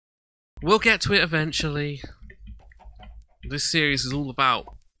We'll get to it eventually. This series is all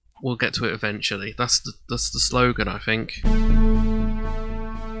about we'll get to it eventually. That's the slogan, I think.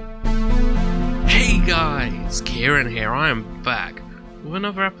 Hey guys, Kieran here. I am back with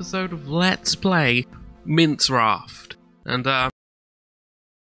another episode of Let's Play Mince Raft. And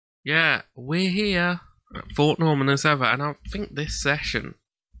yeah, we're here at Fort Norman as ever, and I think this session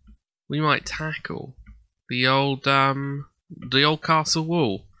we might tackle the old castle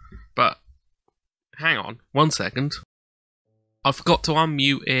wall. But hang on, 1 second. I forgot to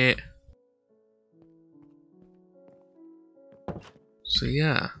unmute it. So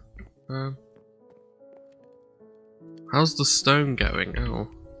yeah, how's the stone going? Oh,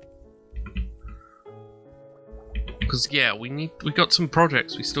 because yeah, we got some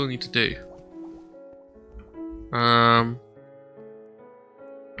projects we still need to do. Have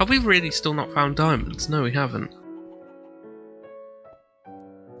we really still not found diamonds? No, we haven't.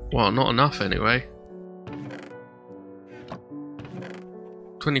 Well, not enough anyway.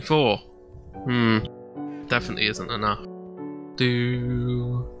 24. Definitely isn't enough.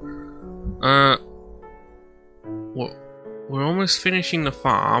 What? We're almost finishing the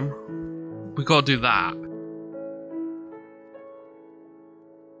farm. We gotta do that.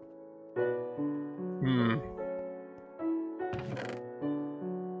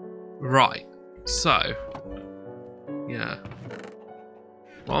 Right. So, yeah.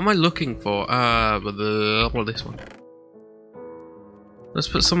 What am I looking for? Well, this one. Let's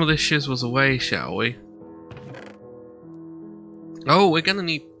put some of this shizzles away, shall we? Oh, we're gonna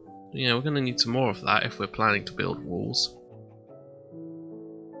need, we're gonna need some more of that if we're planning to build walls.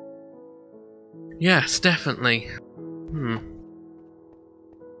 Yes, definitely.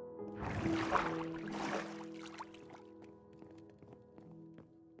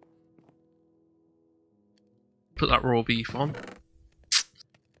 Put that raw beef on.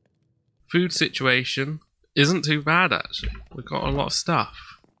 Food situation isn't too bad, actually. We've got a lot of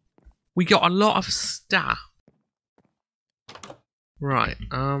stuff. We got a lot of stuff. Right,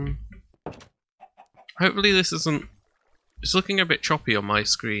 hopefully this isn't... It's looking a bit choppy on my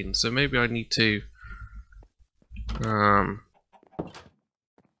screen, so maybe I need to...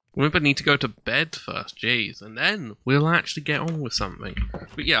 Maybe I need to go to bed first, jeez, and then we'll actually get on with something.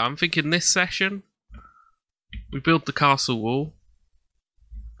 But yeah, I'm thinking this session, we build the castle wall.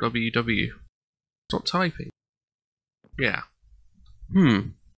 WW. Stop typing. Yeah.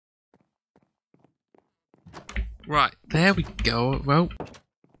 Right, there we go. Well,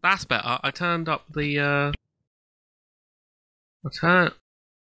 that's better. I turned up the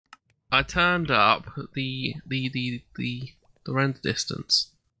I turned up the render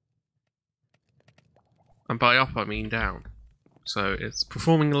distance. And by up I mean down. So it's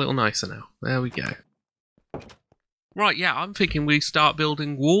performing a little nicer now. There we go. Right, yeah, I'm thinking we start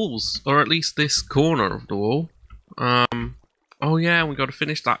building walls, or at least this corner of the wall. Oh yeah, we got to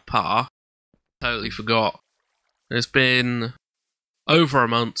finish that part. Totally forgot. It's been over a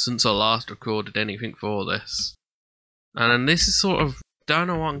month since I last recorded anything for this. And this is sort of, don't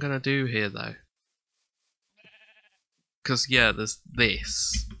know what I'm going to do here though. Because yeah, there's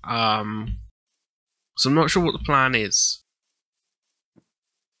this. So I'm not sure what the plan is.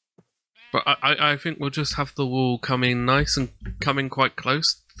 But I think we'll just have the wall come in nice and come in quite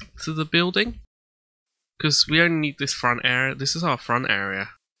close to the building. Because we only need this front area. This is our front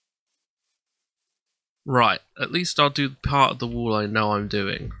area. Right, at least I'll do the part of the wall I know I'm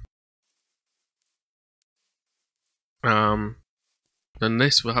doing. Then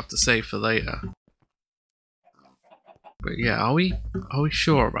this we'll have to save for later. But yeah, are we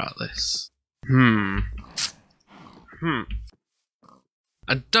sure about this?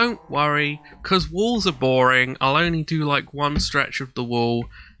 And don't worry, because walls are boring. I'll only do like one stretch of the wall,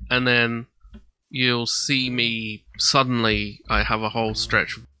 and then you'll see me suddenly I have a whole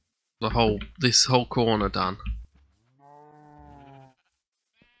stretch of this whole corner done.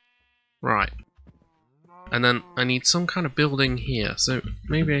 Right. And then I need some kind of building here, so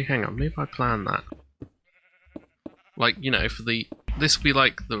maybe, hang on, maybe I plan that. Like, for this will be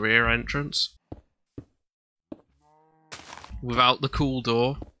like the rear entrance. Without the cool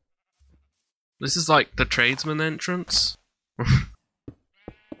door. This is like the tradesman entrance. Oh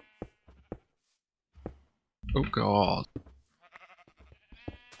god.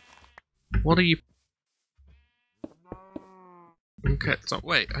 What are you... Okay, so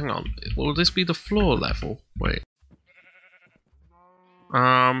wait, hang on. Will this be the floor level? Wait.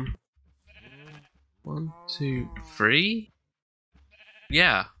 1, 2, 3?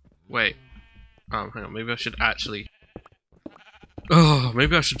 Yeah. Wait. Hang on, maybe I should actually... Oh,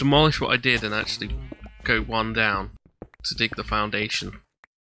 maybe I should demolish what I did and actually go one down to dig the foundation.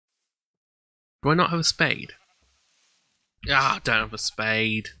 Do I not have a spade? Ah, I don't have a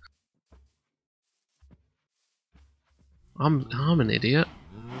spade. I'm an idiot.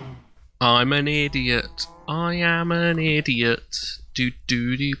 I'm an idiot. I am an idiot. Do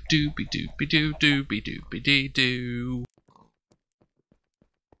do do doobie doobie doo doobie doobie dee doo.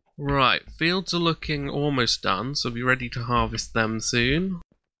 Right, fields are looking almost done, so be ready to harvest them soon.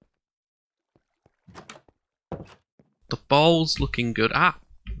 The bowl's looking good. Ah,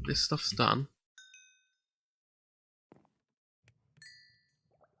 this stuff's done.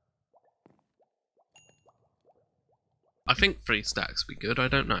 I think 3 stacks would be good, I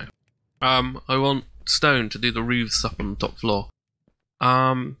don't know. I want stone to do the roofs up on the top floor.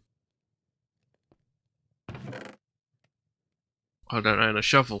 I don't own a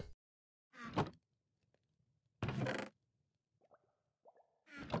shovel.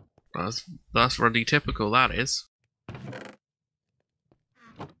 That's really typical, that is.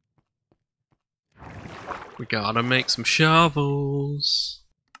 We gotta make some shovels.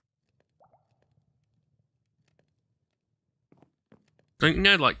 Don't you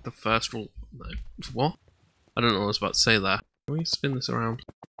know, like, the first rule... No. What? I don't know what I was about to say there. Can we spin this around?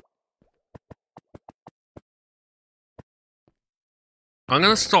 I'm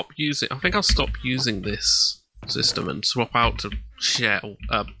gonna stop using... I think I'll stop using this system and swap out to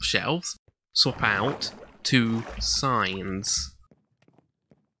shelves? Swap out to signs.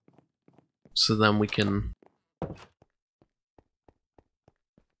 So then we can...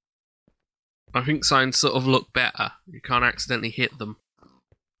 I think signs sort of look better. You can't accidentally hit them.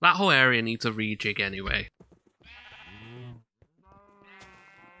 That whole area needs a rejig anyway.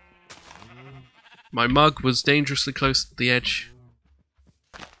 My mug was dangerously close to the edge.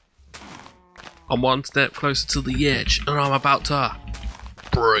 I'm one step closer to the edge, and I'm about to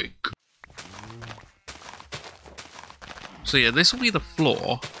break. So yeah, this will be the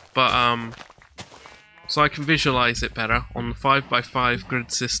floor, but so I can visualize it better on the 5x5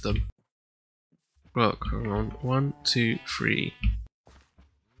 grid system. Look, hang on. 1, 2, 3.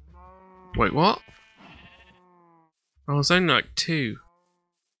 Wait, what? I was only like 2.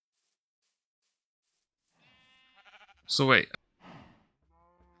 So wait.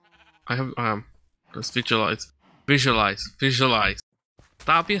 I have let's visualize. Visualize.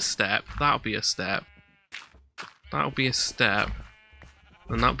 That'll be a step. That'll be a step. That'll be a step.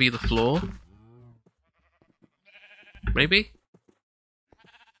 And that'll be the floor. Maybe?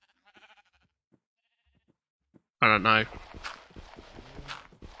 I don't know.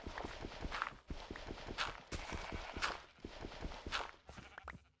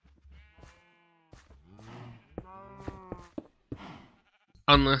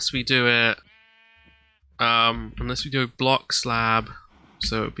 Unless we do it, unless we do a block slab,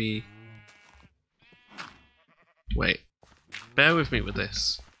 so it'd be. Wait, bear with me with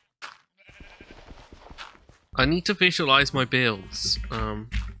this. I need to visualize my builds.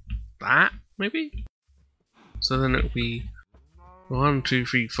 That maybe. So then it'll be 1, 2,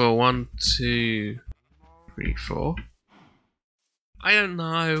 3, 4. 1, 2, 3, 4. I don't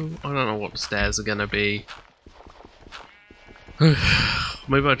know. I don't know what the stairs are gonna be.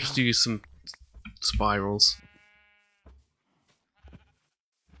 Maybe I'll just use some spirals.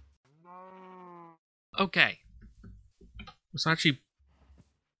 Okay. Let's actually...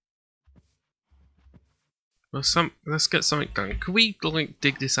 Let's get something done. Could we, like,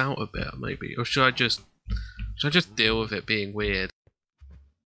 dig this out a bit, maybe? Or should I just deal with it being weird?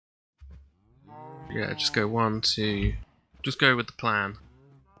 Yeah, just go 1, 2... Just go with the plan.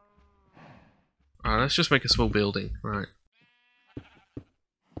 Alright, let's just make a small building. Right.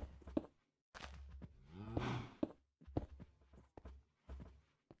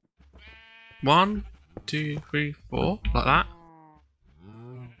 One, 2, 3, 4, like that.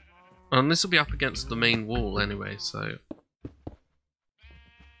 And this will be up against the main wall anyway, so...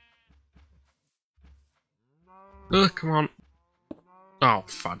 Ugh, come on. Oh,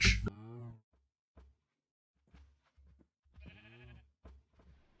 fudge.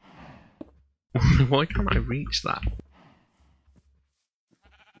 Why can't I reach that?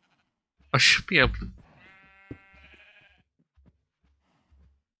 I should be able to...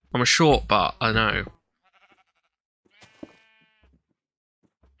 I'm a short butt, I know.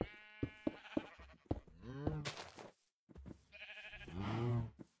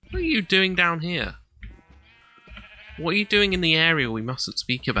 What are you doing down here? What are you doing in the area we mustn't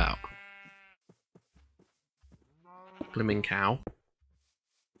speak about? Blimmin' cow.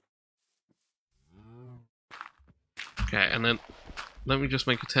 Okay, and then let me just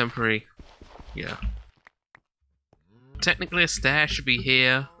make a temporary... Yeah. Technically a stair should be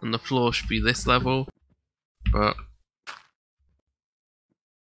here, and the floor should be this level, but...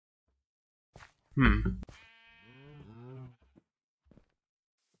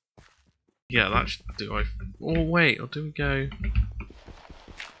 Yeah, that should do. Oh wait, or do we go?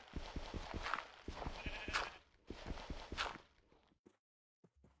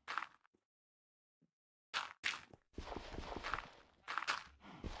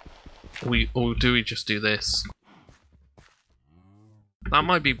 Or do we just do this? That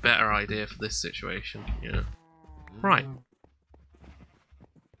might be a better idea for this situation, yeah. Right.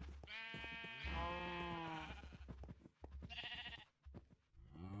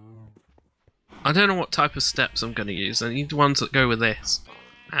 I don't know what type of steps I'm going to use. I need ones that go with this.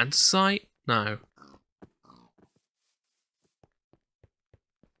 And sight? No.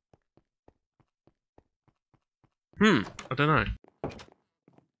 I don't know.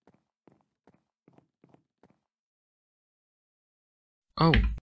 Oh.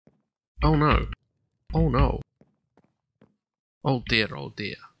 Oh no. Oh no. Oh dear, oh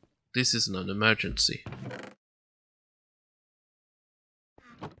dear. This isn't an emergency.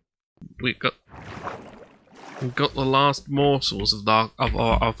 We've got the last morsels of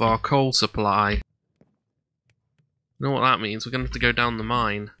our coal supply. You know what that means? We're gonna have to go down the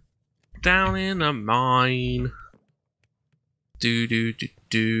mine. Down in a mine. Do do do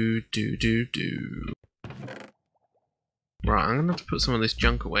do do do do. Right, I'm gonna have to put some of this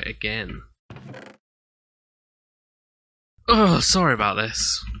junk away again. Oh, sorry about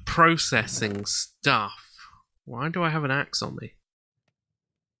this. Processing stuff. Why do I have an axe on me?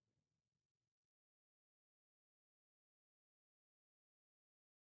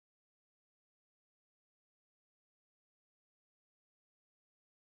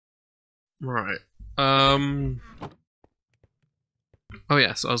 Right. Oh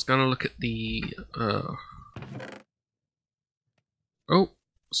yeah, so I was gonna look at the Oh,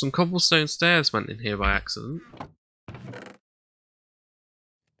 some cobblestone stairs went in here by accident.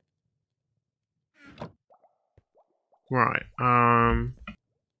 Right,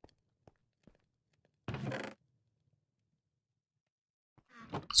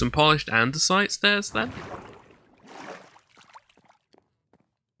 some polished andesite stairs then?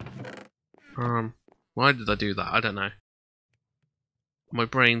 Why did I do that? I don't know. My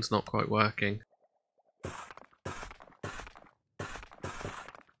brain's not quite working.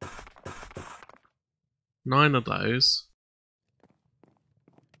 Nine of those.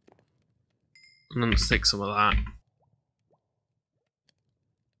 And then stick some of that.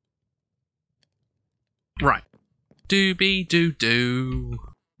 Right. Doobie doo doo.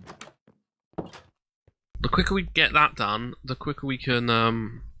 The quicker we get that done, the quicker we can,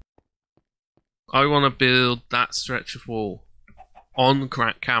 I want to build that stretch of wall on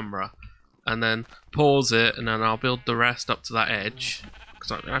camera and then pause it, and then I'll build the rest up to that edge.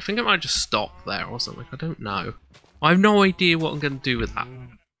 Because I think it might just stop there or something. I don't know. I have no idea what I'm going to do with that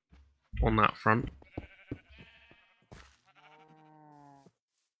on that front.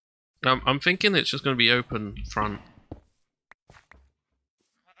 I'm thinking it's just going to be open front.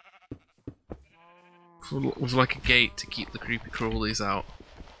 With like a gate to keep the creepy crawlies out.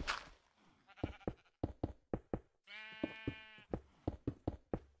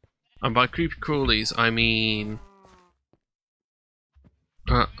 And by creepy crawlies, I mean...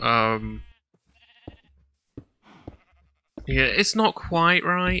 yeah, it's not quite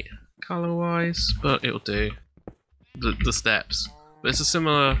right, colour-wise, but it'll do. The steps. But it's a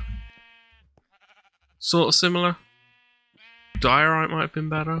similar... sort of similar. Diorite might have been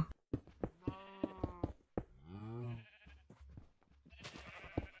better.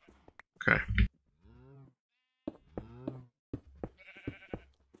 Okay.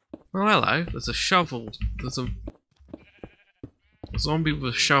 Oh, hello. There's a shovel. There's a zombie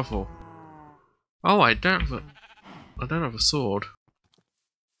with a shovel. Oh, I don't have a sword.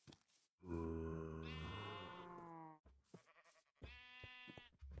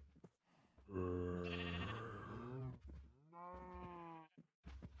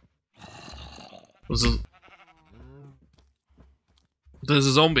 There's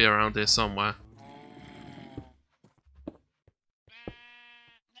a zombie around here somewhere.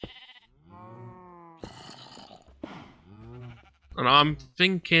 And I'm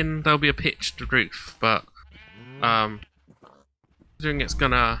thinking there'll be a pitched roof, but considering it's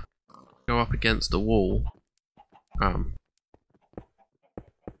gonna go up against the wall,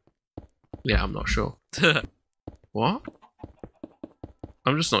 yeah, I'm not sure. What?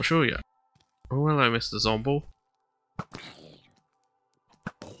 I'm just not sure yet. Oh, hello, Mr. Zomble.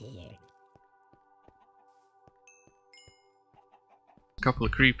 Couple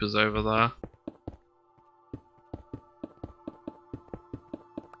of creepers over there.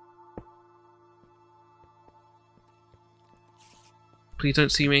 Please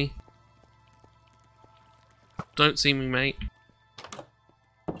don't see me. Don't see me, mate.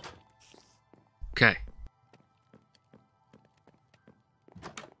 Okay.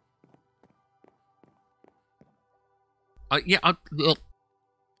 Look.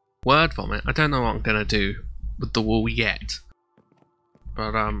 Word vomit. I don't know what I'm gonna do with the wall yet.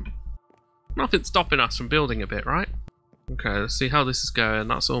 But, nothing's stopping us from building a bit, right? Okay, let's see how this is going.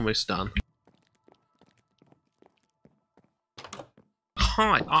 That's almost done.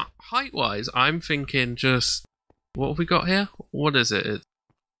 Height-wise, I'm thinking just... What have we got here? What is it?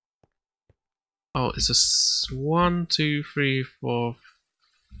 Oh, it's a 1, 2, 3, 4,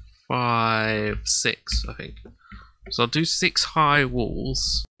 5, 6, I think. So I'll do 6 high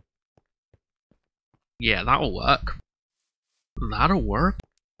walls. Yeah, that'll work. That'll work.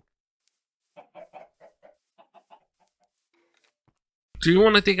 Do you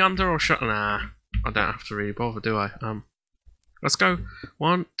want to dig under or shut? Nah, I don't have to really bother, do I? Let's go.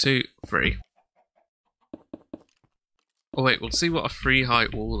 1, 2, 3. Oh wait, we'll see what a 3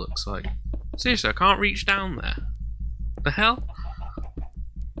 height wall looks like. Seriously, I can't reach down there. The hell?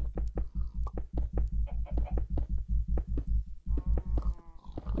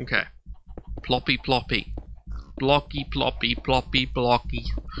 Okay. Ploppy ploppy. Blocky ploppy ploppy blocky.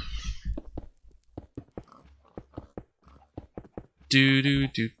 Do do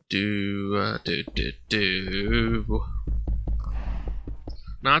do do do do do.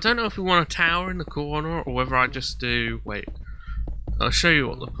 Now I don't know if we want a tower in the corner or whether I just do. Wait, I'll show you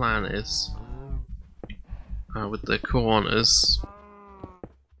what the plan is with the corners.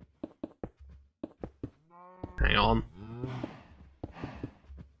 Hang on.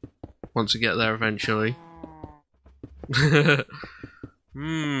 Once we get there eventually.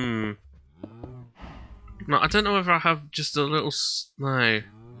 No, I don't know whether I have just a little no.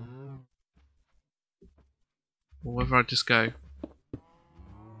 Or whether I just go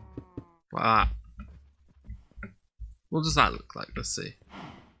like that. What does that look like? Let's see.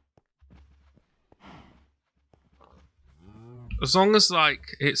 As long as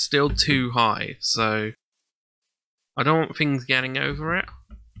like it's still too high, so I don't want things getting over it.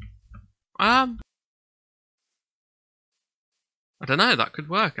 I don't know, that could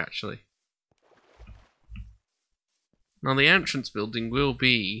work actually. Now the entrance building will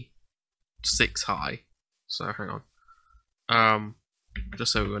be 6 high, so hang on.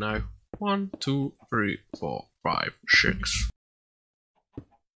 Just so we know. 1, 2, 3, 4, 5, 6.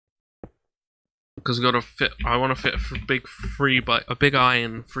 Because we gotta fit. I want to fit a big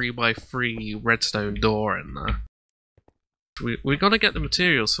iron 3x3 redstone door in there. We gotta get the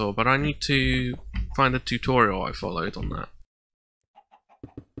materials for, but I need to find the tutorial I followed on that.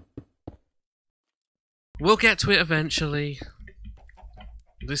 We'll get to it eventually.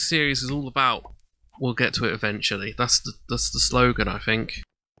 This series is all about we'll get to it eventually. That's the slogan, I think.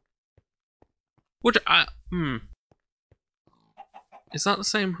 Is that the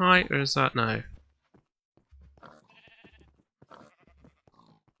same height or is that no?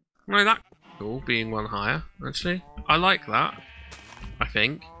 No, that's cool being one higher, actually. I like that, I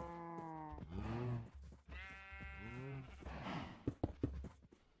think.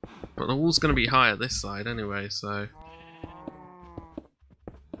 But the wall's going to be higher this side anyway, so...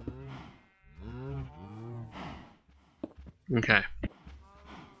 Okay.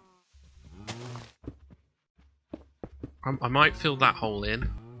 I might fill that hole in.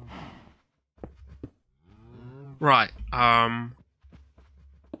 Right,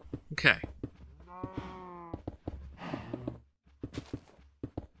 okay.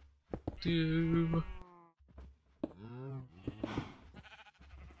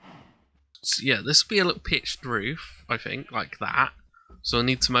 So yeah, this will be a little pitched roof, I think, like that. So I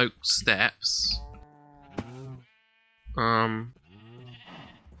need some oak steps. Oh.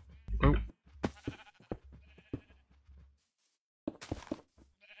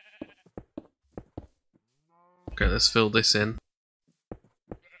 Okay, let's fill this in.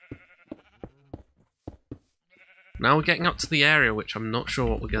 Now we're getting up to the area which I'm not sure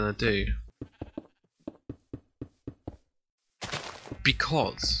what we're gonna do.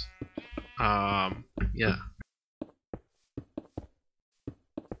 Because yeah.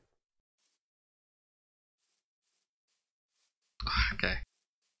 Okay.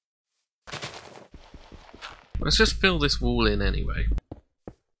 Let's just fill this wall in anyway.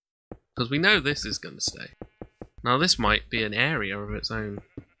 Because we know this is going to stay. Now this might be an area of its own.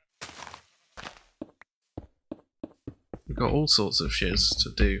 We've got all sorts of shiz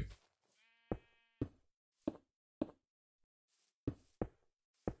to do.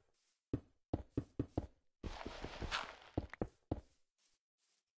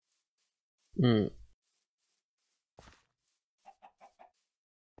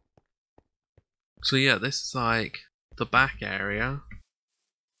 So yeah, this is like the back area.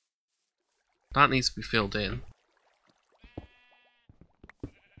 That needs to be filled in.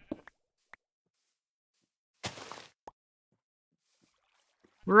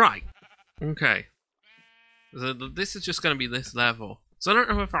 Right. Okay. So this is just going to be this level. So I don't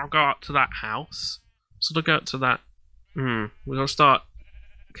know if I'll go up to that house. So to go up to that... we're going to start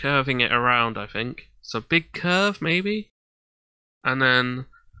curving it around, I think. So big curve, maybe? And then...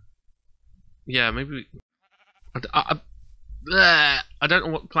 yeah, maybe... I don't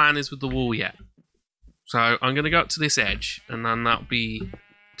know what the plan is with the wall yet. So I'm going to go up to this edge, and then that'll be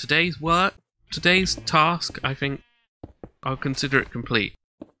today's work. Today's task, I think. I'll consider it complete.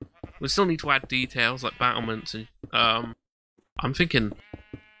 We still need to add details like battlements and I'm thinking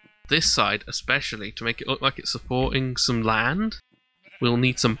this side especially, to make it look like it's supporting some land, we'll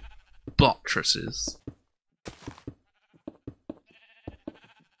need some buttresses.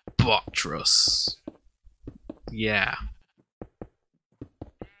 Buttress. Yeah.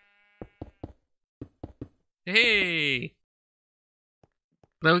 Hey!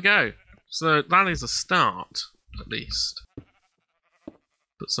 There we go. So that is a start, at least.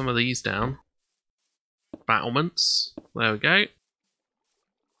 Put some of these down. Battlements. There we go.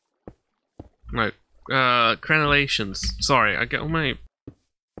 No. Crenellations. Sorry, I get all my...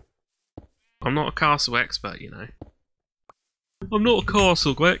 I'm not a castle expert, you know. I'm not a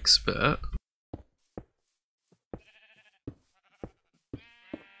castle expert.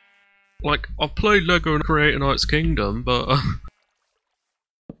 Like, I've played LEGO and Creator Knight's Kingdom, but...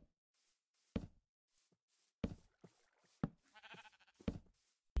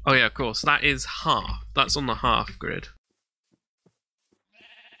 oh yeah, of course, that is half. That's on the half grid.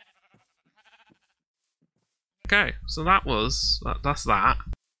 Okay, so that was... that's that.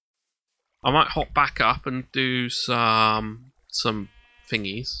 I might hop back up and do some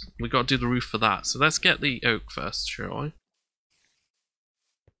thingies. We got to do the roof for that, so let's get the oak first, shall we?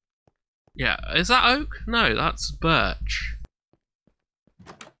 Yeah, is that oak? No, that's birch.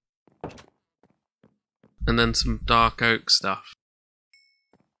 And then some dark oak stuff.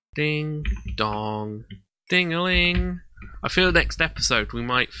 Ding, dong, ding-a-ling. I feel next episode we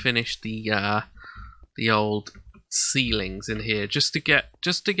might finish the old ceilings in here just to get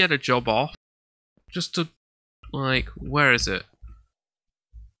a job off. Just to, like, where is it?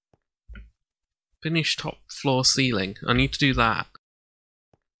 Finish top floor ceiling. I need to do that.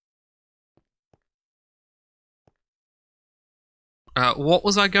 What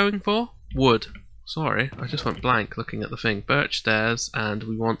was I going for? Wood. Sorry, I just went blank looking at the thing. Birch stairs, and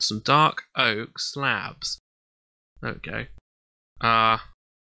we want some dark oak slabs. Okay. Right,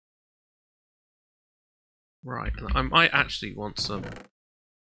 and I might actually want some...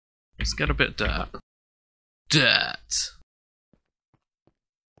 let's get a bit of dirt. Dirt!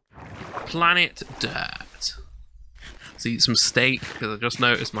 Planet dirt. Let's eat some steak, because I just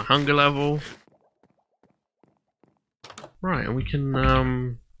noticed my hunger level. Right, and we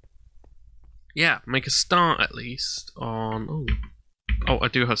can, yeah, make a start at least on... oh, I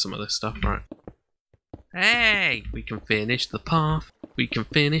do have some of this stuff, right. Hey! We can finish the path. We can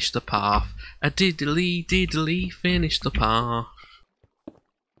finish the path. A diddly diddly finish the path.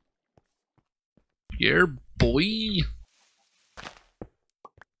 Yeah, boy!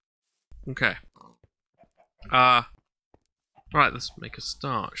 Okay. Right, let's make a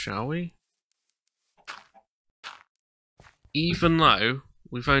start, shall we? Even though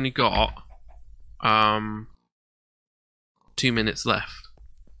we've only got 2 minutes left.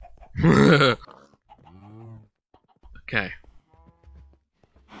 Okay.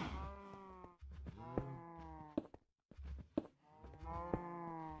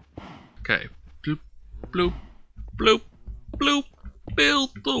 Okay. Bloop, bloop, bloop, bloop. Build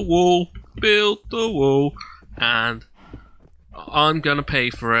the wall. Build the wall. And I'm gonna pay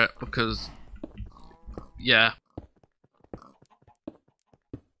for it because, yeah.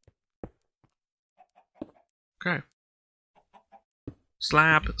 Okay.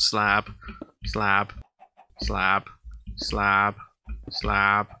 Slab, slab, slab, slab, slab,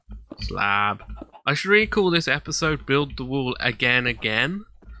 slab, slab. I should really call this episode Build the Wall Again,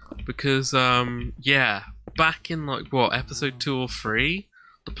 because, yeah, back in, like, what, episode 2 or 3,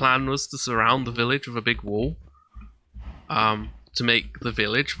 the plan was to surround the village with a big wall, to make the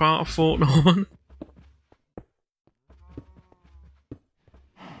village part of Fort Norman.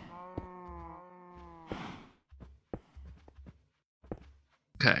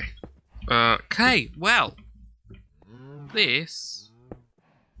 Okay. Okay, well, this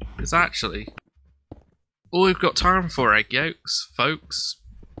is actually all we've got time for, egg yolks, folks.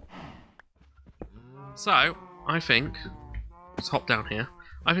 So, I think, let's hop down here.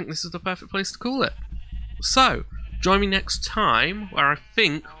 I think this is the perfect place to call it. So, join me next time, where I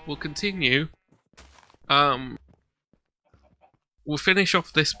think we'll continue. We'll finish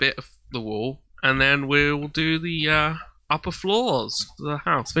off this bit of the wall, and then we'll do the upper floors of the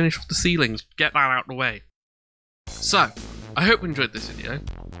house. Finish off the ceilings, get that out of the way. So, I hope you enjoyed this video.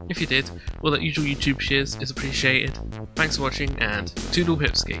 If you did, well, that usual YouTube shares is appreciated. Thanks for watching, and Toodle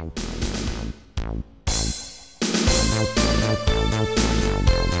Pipski.